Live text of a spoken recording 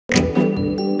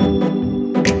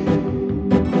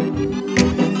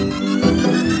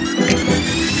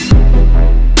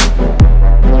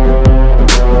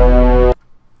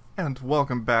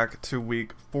welcome back to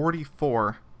week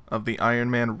 44 of the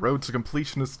Ironman Road to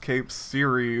Completionist Cape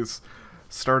series.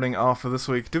 Starting off this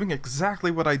week, doing exactly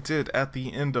what I did at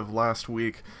the end of last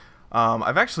week.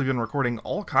 I've actually been recording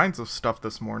all kinds of stuff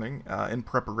this morning in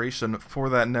preparation for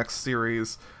that next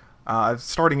series. I'm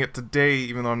starting it today,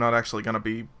 even though I'm not actually going to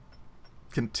be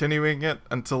continuing it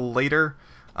until later.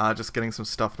 Just getting some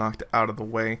stuff knocked out of the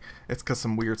way. It's because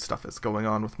some weird stuff is going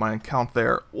on with my account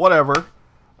there. Whatever.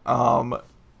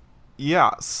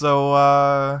 Yeah,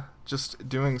 so, just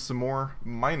doing some more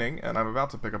mining, and I'm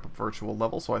about to pick up a virtual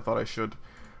level, so I thought I should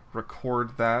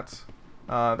record that.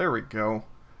 There we go.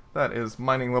 That is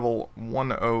mining level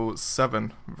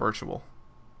 107 virtual.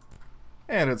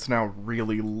 And it's now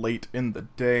really late in the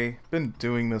day. Been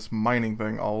doing this mining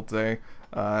thing all day,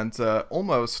 and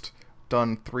almost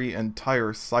done 3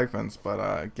 entire siphons,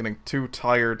 but getting too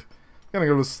tired. Gonna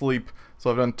go to sleep,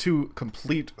 so I've done 2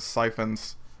 complete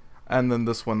siphons. And then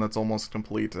this one that's almost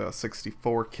complete,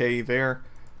 64k there.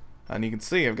 And you can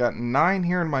see I've got 9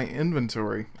 here in my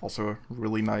inventory. Also a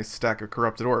really nice stack of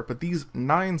corrupted ore. But these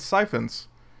 9 siphons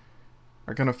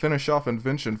are going to finish off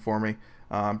invention for me.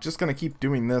 I'm just going to keep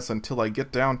doing this until I get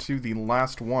down to the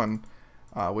last one.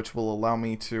 Which will allow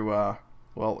me to,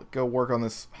 well, go work on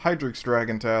this Hydrix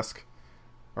Dragon task.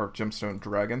 Or Gemstone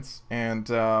Dragons. And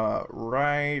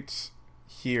right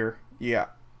here, yeah.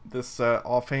 This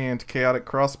offhand chaotic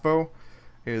crossbow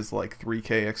is like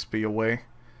 3k XP away,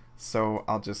 so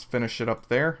I'll just finish it up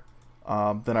there.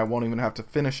 Then I won't even have to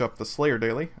finish up the Slayer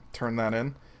daily. Turn that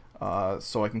in,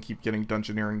 so I can keep getting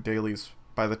dungeoneering dailies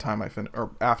by the time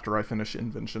or after I finish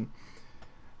Invention.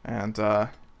 And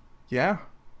yeah,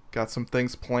 got some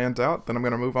things planned out. Then I'm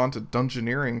gonna move on to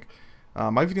dungeoneering.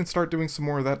 Might even start doing some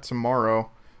more of that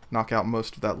tomorrow. Knock out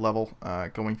most of that level,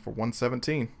 going for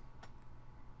 117.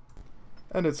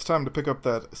 And it's time to pick up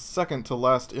that second to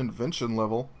last invention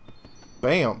level.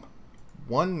 Bam!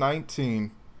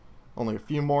 119. Only a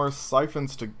few more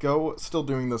siphons to go. Still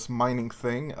doing this mining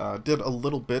thing. Did a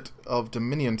little bit of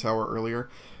Dominion Tower earlier.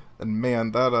 And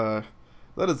man, that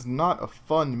is not a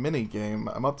fun mini game.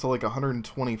 I'm up to like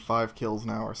 125 kills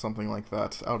now or something like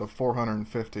that out of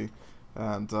 450.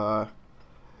 And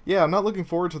yeah, I'm not looking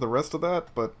forward to the rest of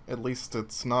that, but at least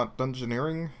it's not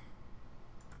dungeoneering.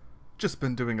 Just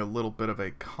been doing a little bit of a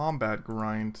combat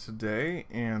grind today,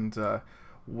 and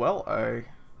well, I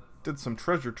did some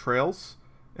treasure trails,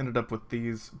 ended up with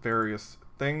these various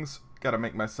things. Gotta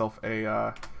make myself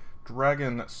a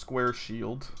dragon square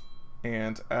shield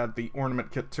and add the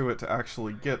ornament kit to it to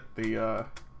actually get the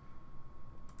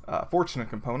fortunate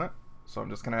component. So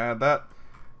I'm just gonna add that,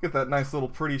 get that nice little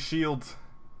pretty shield.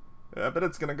 But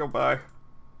it's gonna go by.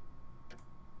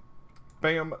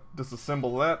 Bam,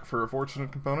 disassemble that for a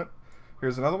fortunate component.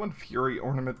 Here's another one, Fury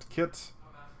Ornament Kit.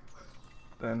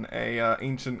 Then a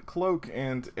Ancient Cloak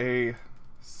and a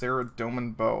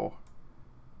Saradomin Bow.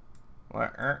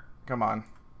 Come on.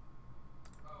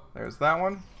 There's that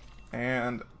one,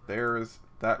 and there's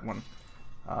that one.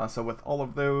 So with all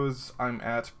of those, I'm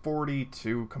at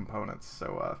 42 components.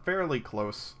 So fairly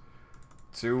close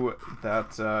to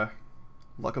that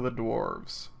Luck of the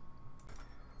Dwarves.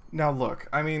 Now look,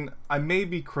 I mean, I may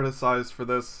be criticized for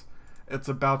this. It's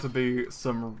about to be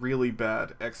some really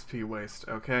bad XP waste,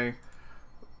 okay?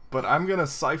 But I'm gonna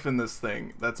siphon this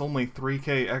thing that's only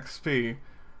 3k XP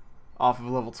off of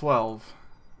level 12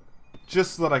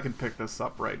 just so that I can pick this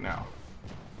up right now.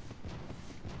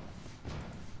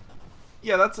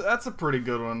 Yeah, that's a pretty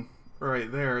good one right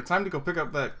there. Time to go pick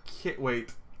up that kit.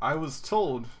 Wait, I was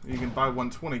told you can buy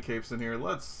 120 capes in here.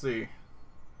 Let's see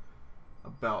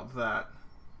about that.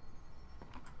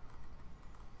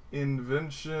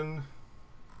 Invention.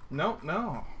 No,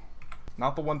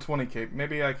 not the 120 cape.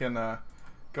 Maybe I can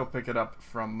go pick it up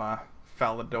from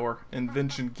Falador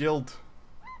Invention Guild.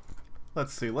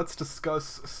 Let's see. Let's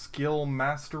discuss skill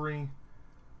mastery.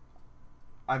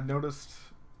 I've noticed.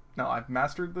 No, I've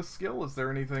mastered this skill. Is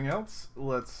there anything else?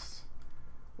 Let's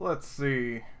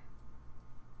see.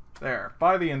 There.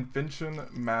 Buy the Invention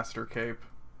Master Cape.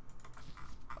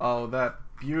 Oh, that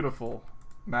beautiful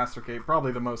Master Cape.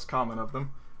 Probably the most common of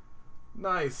them.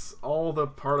 Nice, all the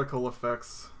particle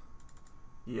effects.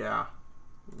 Yeah,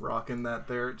 rocking that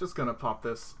there. Just gonna pop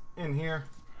this in here.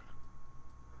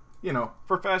 You know,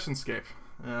 for Fashionscape.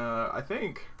 I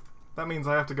think that means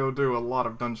I have to go do a lot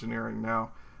of dungeoneering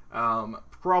now.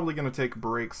 Probably gonna take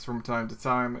breaks from time to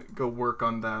time. Go work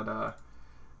on that,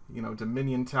 you know,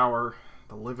 Dominion Tower,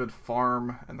 the Livid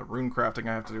Farm, and the rune crafting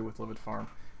I have to do with Livid Farm.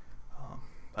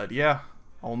 But yeah,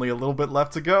 only a little bit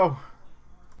left to go.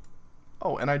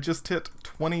 Oh, and I just hit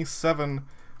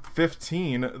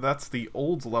 2715. That's the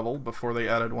old level before they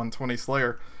added 120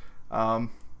 Slayer.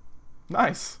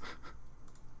 Nice.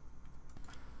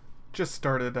 Just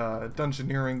started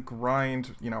dungeoneering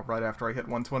grind, you know, right after I hit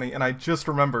 120, and I just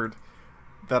remembered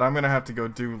that I'm gonna have to go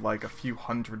do like a few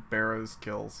hundred Barrows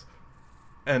kills.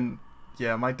 And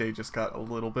yeah, my day just got a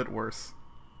little bit worse.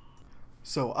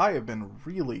 So I have been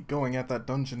really going at that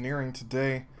dungeoneering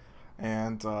today,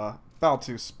 and about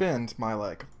to spend my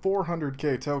like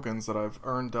 400k tokens that I've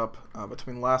earned up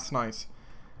between last night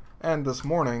and this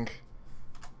morning.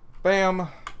 Bam!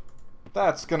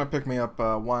 That's gonna pick me up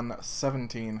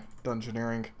 117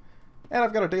 dungeoneering. And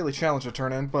I've got a daily challenge to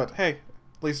turn in, but hey,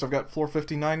 at least I've got floor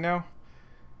 59 now.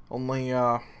 Only,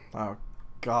 oh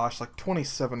gosh, like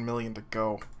 27 million to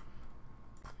go.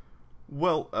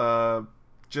 Well,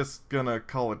 just gonna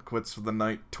call it quits for the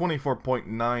night.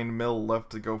 24.9 mil left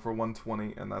to go for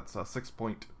 120, and that's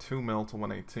 6.2 mil to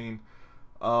 118.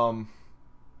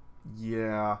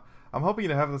 Yeah. I'm hoping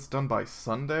to have this done by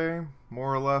Sunday,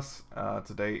 more or less.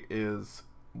 Today is,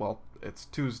 well, it's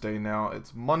Tuesday now.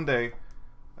 It's Monday.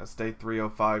 That's day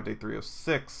 305. Day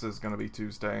 306 is going to be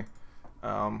Tuesday.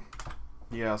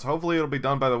 Yeah, so hopefully it'll be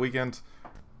done by the weekend.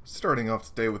 Starting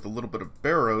off today with a little bit of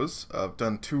Barrows. I've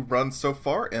done 2 runs so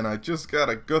far, and I just got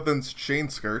a Guthan's chain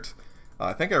skirt.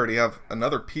 I think I already have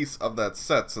another piece of that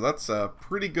set, so that's a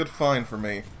pretty good find for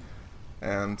me.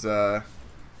 And,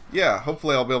 yeah,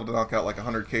 hopefully I'll be able to knock out like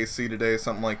 100 KC today,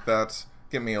 something like that.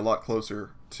 Get me a lot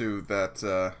closer to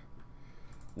that,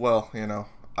 well, you know,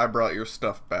 I brought your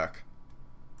stuff back.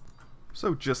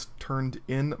 So just turned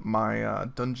in my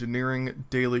dungeoneering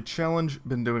daily challenge.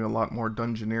 Been doing a lot more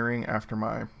dungeoneering after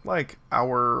my, like,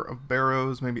 hour of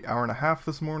Barrows, maybe hour and a half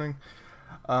this morning.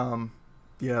 Yeah,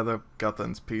 the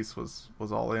Guthan's piece was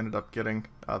all I ended up getting,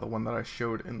 the one that I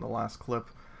showed in the last clip.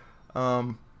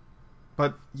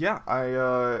 But yeah,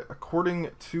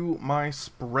 according to my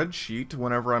spreadsheet,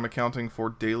 whenever I'm accounting for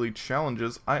daily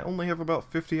challenges, I only have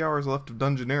about 50 hours left of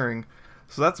dungeoneering,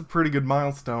 so that's a pretty good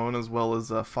milestone, as well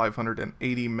as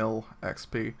 580 mil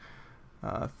XP.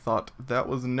 Thought that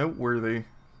was noteworthy,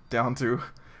 down to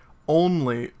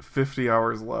only 50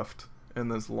 hours left in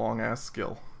this long-ass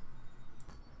skill.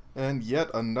 And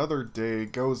yet another day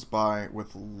goes by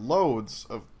with loads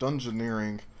of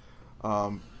dungeoneering.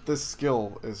 This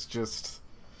skill is just...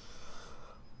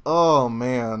 oh,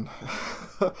 man.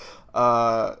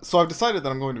 So I've decided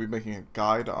that I'm going to be making a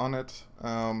guide on it.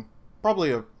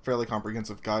 Probably a fairly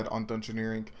comprehensive guide on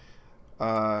dungeoneering.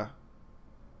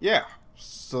 Yeah,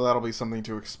 so that'll be something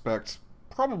to expect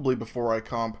probably before I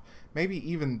comp. Maybe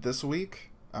even this week,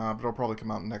 but it'll probably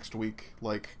come out next week,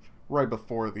 like right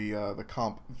before the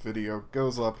comp video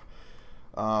goes up.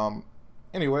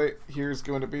 Anyway, here's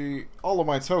going to be all of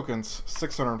my tokens,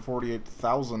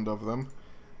 648,000 of them,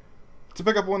 to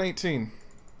pick up 118.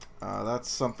 That's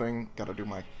something, gotta do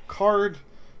my card,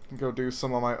 can go do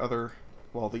some of my other,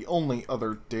 well, the only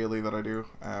other daily that I do,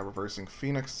 reversing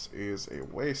Phoenix, is a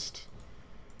waste.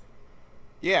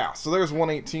 Yeah, so there's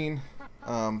 118.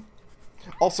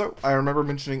 Also, I remember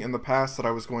mentioning in the past that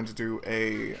I was going to do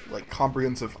a, like,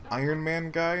 comprehensive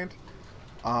Ironman guide.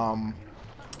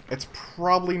 It's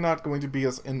probably not going to be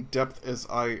as in-depth as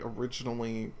I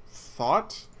originally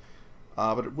thought,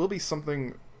 but it will be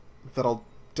something that I'll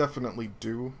definitely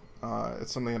do.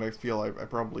 It's something that I feel I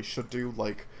probably should do.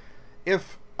 Like,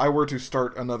 if I were to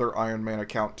start another Ironman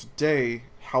account today,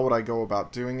 how would I go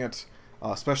about doing it?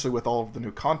 Especially with all of the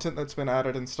new content that's been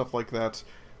added and stuff like that.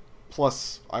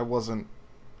 Plus, I wasn't,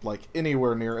 like,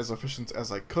 anywhere near as efficient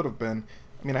as I could have been.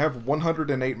 I mean, I have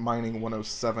 108 mining,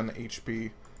 107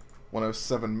 HP,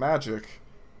 107 magic.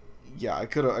 Yeah, I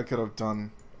could have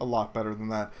done a lot better than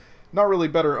that. Not really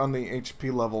better on the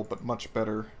HP level, but much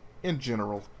better in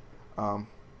general.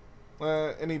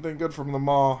 Anything good from the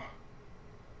Maw?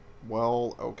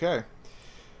 Well, okay.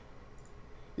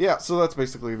 Yeah, so that's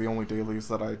basically the only dailies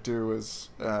that I do is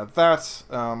Viswax,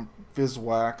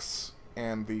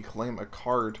 and the Claim a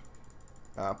Card,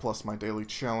 plus my daily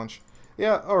challenge.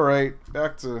 Yeah, alright,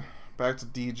 back to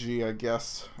DG, I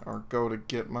guess, or go to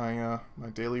get my my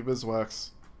daily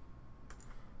Viswax.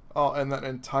 Oh, and that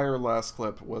entire last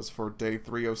clip was for day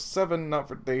 307, not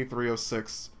for day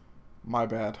 306. My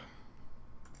bad.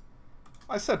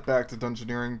 I said back to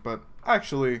dungeoneering, but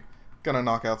actually gonna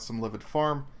knock out some Livid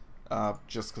farm,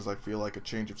 just because I feel like a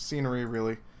change of scenery,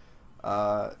 really.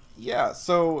 Yeah,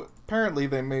 so apparently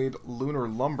they made Lunar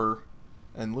Lumber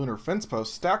and Lunar Fence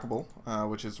Post stackable,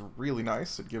 which is really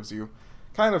nice. It gives you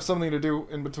kind of something to do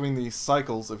in between these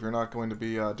cycles if you're not going to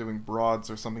be doing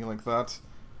broads or something like that.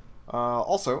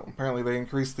 Also, apparently they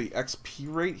increased the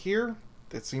XP rate here.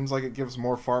 It seems like it gives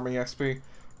more farming XP.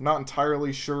 Not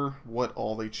entirely sure what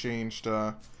all they changed.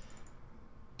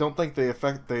 Don't think they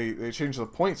changed the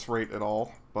points rate at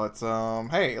all, But,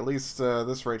 hey, at least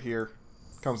this right here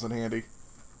comes in handy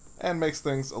and makes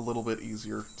things a little bit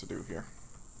easier to do here.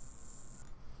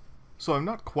 So I'm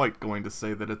not quite going to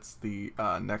say that it's the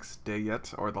next day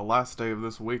yet, or the last day of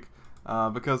this week,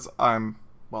 because I'm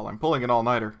pulling an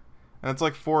all-nighter. And it's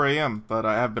like 4 a.m., but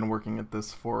I have been working at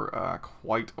this for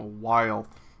quite a while.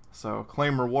 So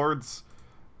claim rewards,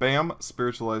 bam,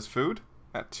 spiritualized food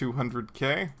at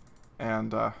 200k,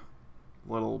 and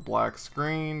little black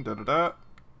screen, da-da-da.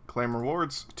 Claim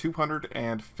rewards,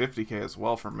 250k as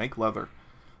well for make leather.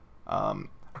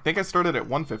 I think I started at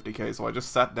 150k, so I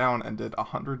just sat down and did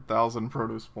 100,000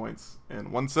 produce points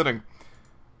in one sitting.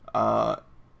 I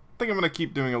think I'm going to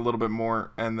keep doing a little bit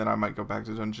more, and then I might go back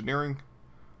to dungeoneering.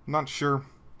 I'm not sure.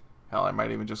 Hell, I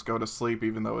might even just go to sleep,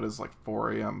 even though it is like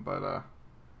 4 a.m., but,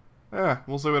 yeah,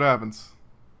 we'll see what happens.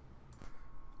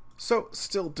 So,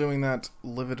 still doing that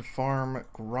Livid farm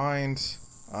grind.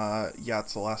 Yeah,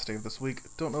 it's the last day of this week.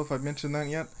 Don't know if I've mentioned that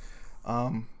yet.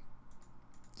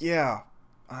 Yeah,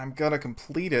 I'm gonna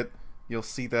complete it. You'll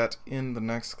see that in the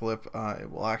next clip.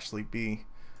 It will actually be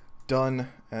done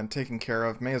and taken care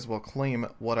of. May as well claim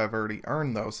what I've already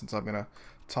earned, though, since I'm gonna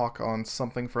talk on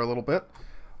something for a little bit.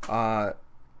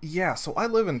 Yeah, so I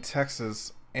live in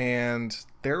Texas, and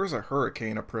there's a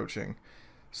hurricane approaching.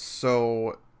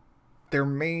 So there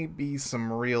may be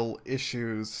some real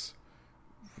issues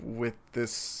with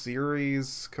this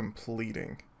series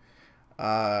completing.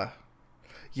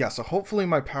 Yeah, so hopefully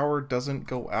my power doesn't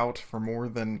go out for more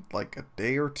than like a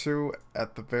day or two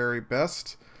at the very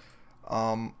best.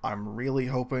 I'm really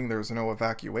hoping there's no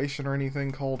evacuation or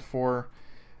anything called for.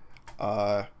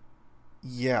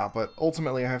 Yeah, but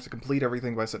ultimately I have to complete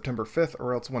everything by September 5th,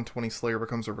 or else 120 Slayer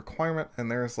becomes a requirement,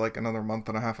 and there's like another month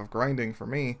and a half of grinding for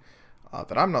me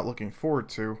that I'm not looking forward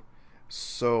to.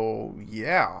 So,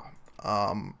 yeah,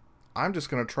 I'm just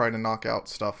going to try to knock out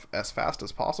stuff as fast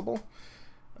as possible.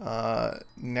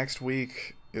 Next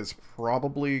week is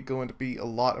probably going to be a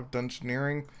lot of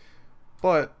dungeoneering,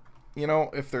 but, you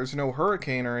know, if there's no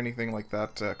hurricane or anything like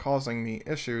that causing me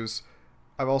issues,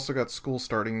 I've also got school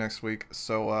starting next week,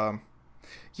 so,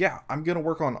 yeah, I'm going to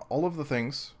work on all of the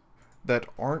things that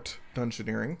aren't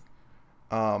dungeoneering.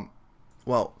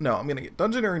 Well, no, I'm going to get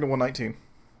dungeoneering to 119,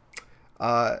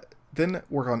 then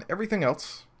work on everything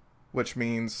else, which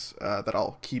means that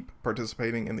I'll keep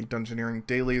participating in the dungeoneering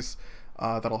dailies.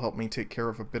 That'll help me take care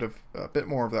of a bit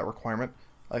more of that requirement.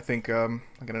 I think I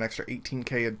get an extra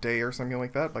 18k a day or something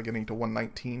like that by getting to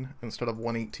 119 instead of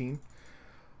 118.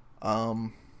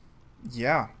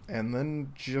 Yeah, and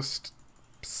then just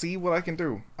see what I can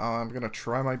do. I'm gonna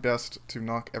try my best to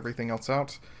knock everything else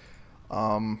out.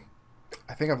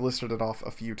 I think I've listed it off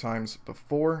a few times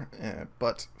before,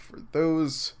 but for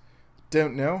those who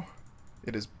don't know,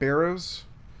 it is Barrows,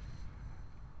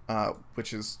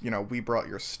 which is, you know, we brought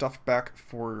your stuff back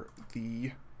for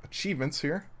the achievements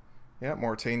here. Yeah,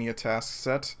 Mauritania task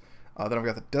set. Then I've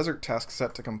got the desert task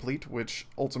set to complete, which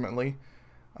ultimately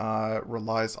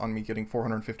relies on me getting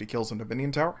 450 kills in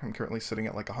Dominion Tower. I'm currently sitting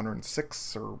at like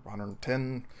 106 or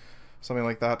 110, something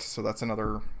like that. So that's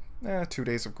another 2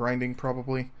 days of grinding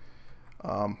probably.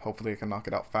 Hopefully I can knock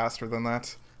it out faster than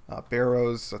that.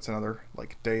 Barrows, that's another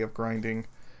like day of grinding.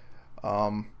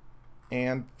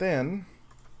 And then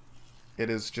it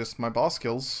is just my boss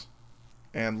kills,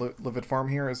 and Livid Farm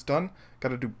here is done. Got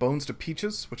to do Bones to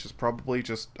Peaches, which is probably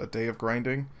just a day of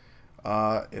grinding.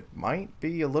 It might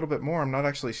be a little bit more, I'm not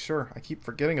actually sure. I keep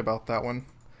forgetting about that one.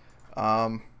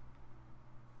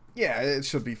 Yeah, it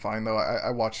should be fine though.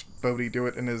 I watched Bodhi do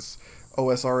it in his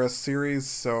OSRS series,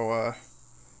 so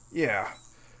yeah.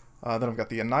 Then I've got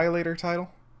the Annihilator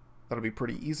title. That'll be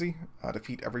pretty easy.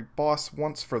 Defeat every boss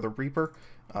once for the Reaper.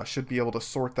 Should be able to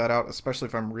sort that out, especially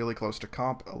if I'm really close to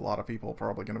comp. A lot of people are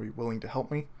probably going to be willing to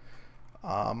help me.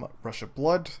 Rush of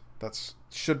Blood. That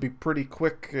should be pretty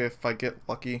quick if I get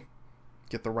lucky.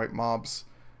 Get the right mobs.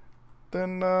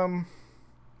 Then,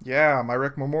 yeah, my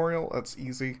Wreck Memorial. That's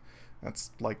easy.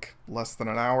 That's like less than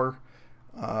an hour.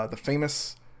 The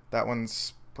Famous. That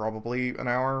one's probably an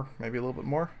hour, maybe a little bit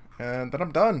more. And then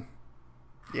I'm done.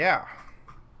 Yeah.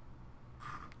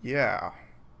 Yeah.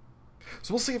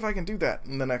 So we'll see if I can do that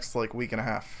in the next, like, week and a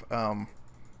half.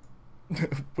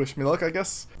 Wish me luck, I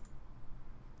guess.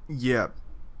 Yeah.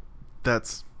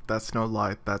 That's no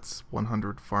lie. That's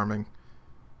 100 farming.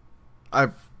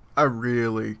 I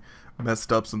really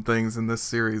messed up some things in this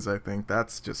series, I think.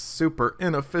 That's just super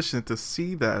inefficient to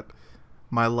see that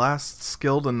my last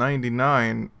skill to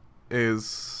 99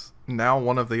 is now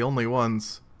one of the only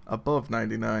ones above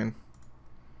 99.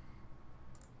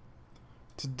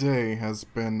 Today has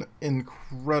been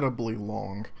incredibly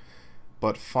long,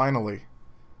 but finally,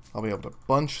 I'll be able to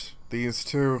bunch these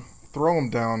two, throw them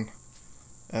down,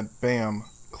 and bam,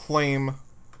 claim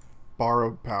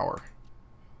borrowed power.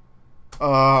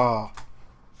 Ah,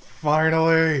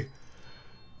 finally!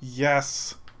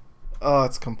 Yes! Oh,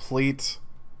 it's complete.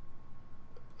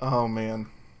 Oh, man.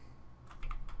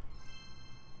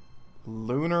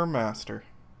 Lunar Master.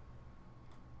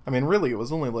 I mean, really, it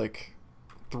was only like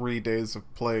 3 days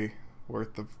of play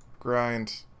worth of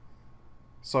grind.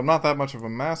 So I'm not that much of a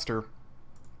master,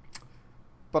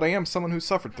 but I am someone who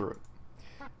suffered through it.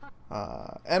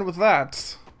 And with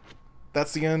that,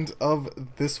 that's the end of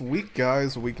this week,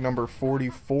 guys. Week number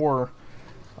 44.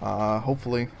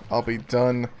 Hopefully, I'll be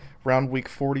done around week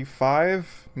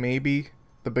 45, maybe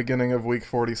the beginning of week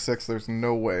 46. There's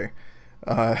no way.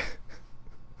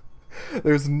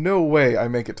 There's no way I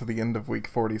make it to the end of week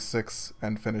 46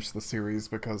 and finish the series,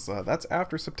 because that's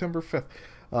after September 5th.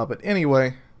 But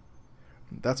anyway,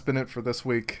 that's been it for this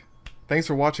week. Thanks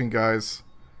for watching, guys.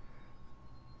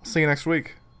 See you next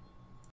week.